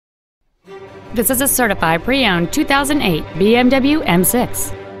This is a certified pre-owned 2008 BMW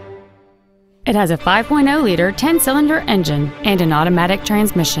M6. It has a 5.0-liter 10-cylinder engine and an automatic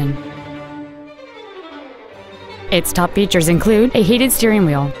transmission. Its top features include a heated steering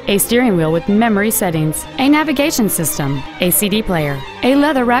wheel with memory settings, a navigation system, a CD player, a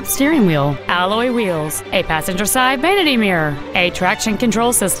leather-wrapped steering wheel, alloy wheels, a passenger side vanity mirror, a traction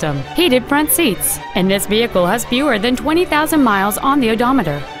control system, heated front seats, and this vehicle has fewer than 20,000 miles on the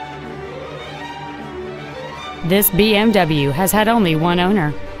odometer. This BMW has had only one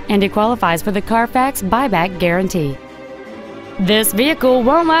owner, and it qualifies for the Carfax buyback guarantee. This vehicle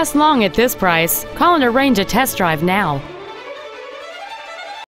won't last long at this price. Call and arrange a test drive now.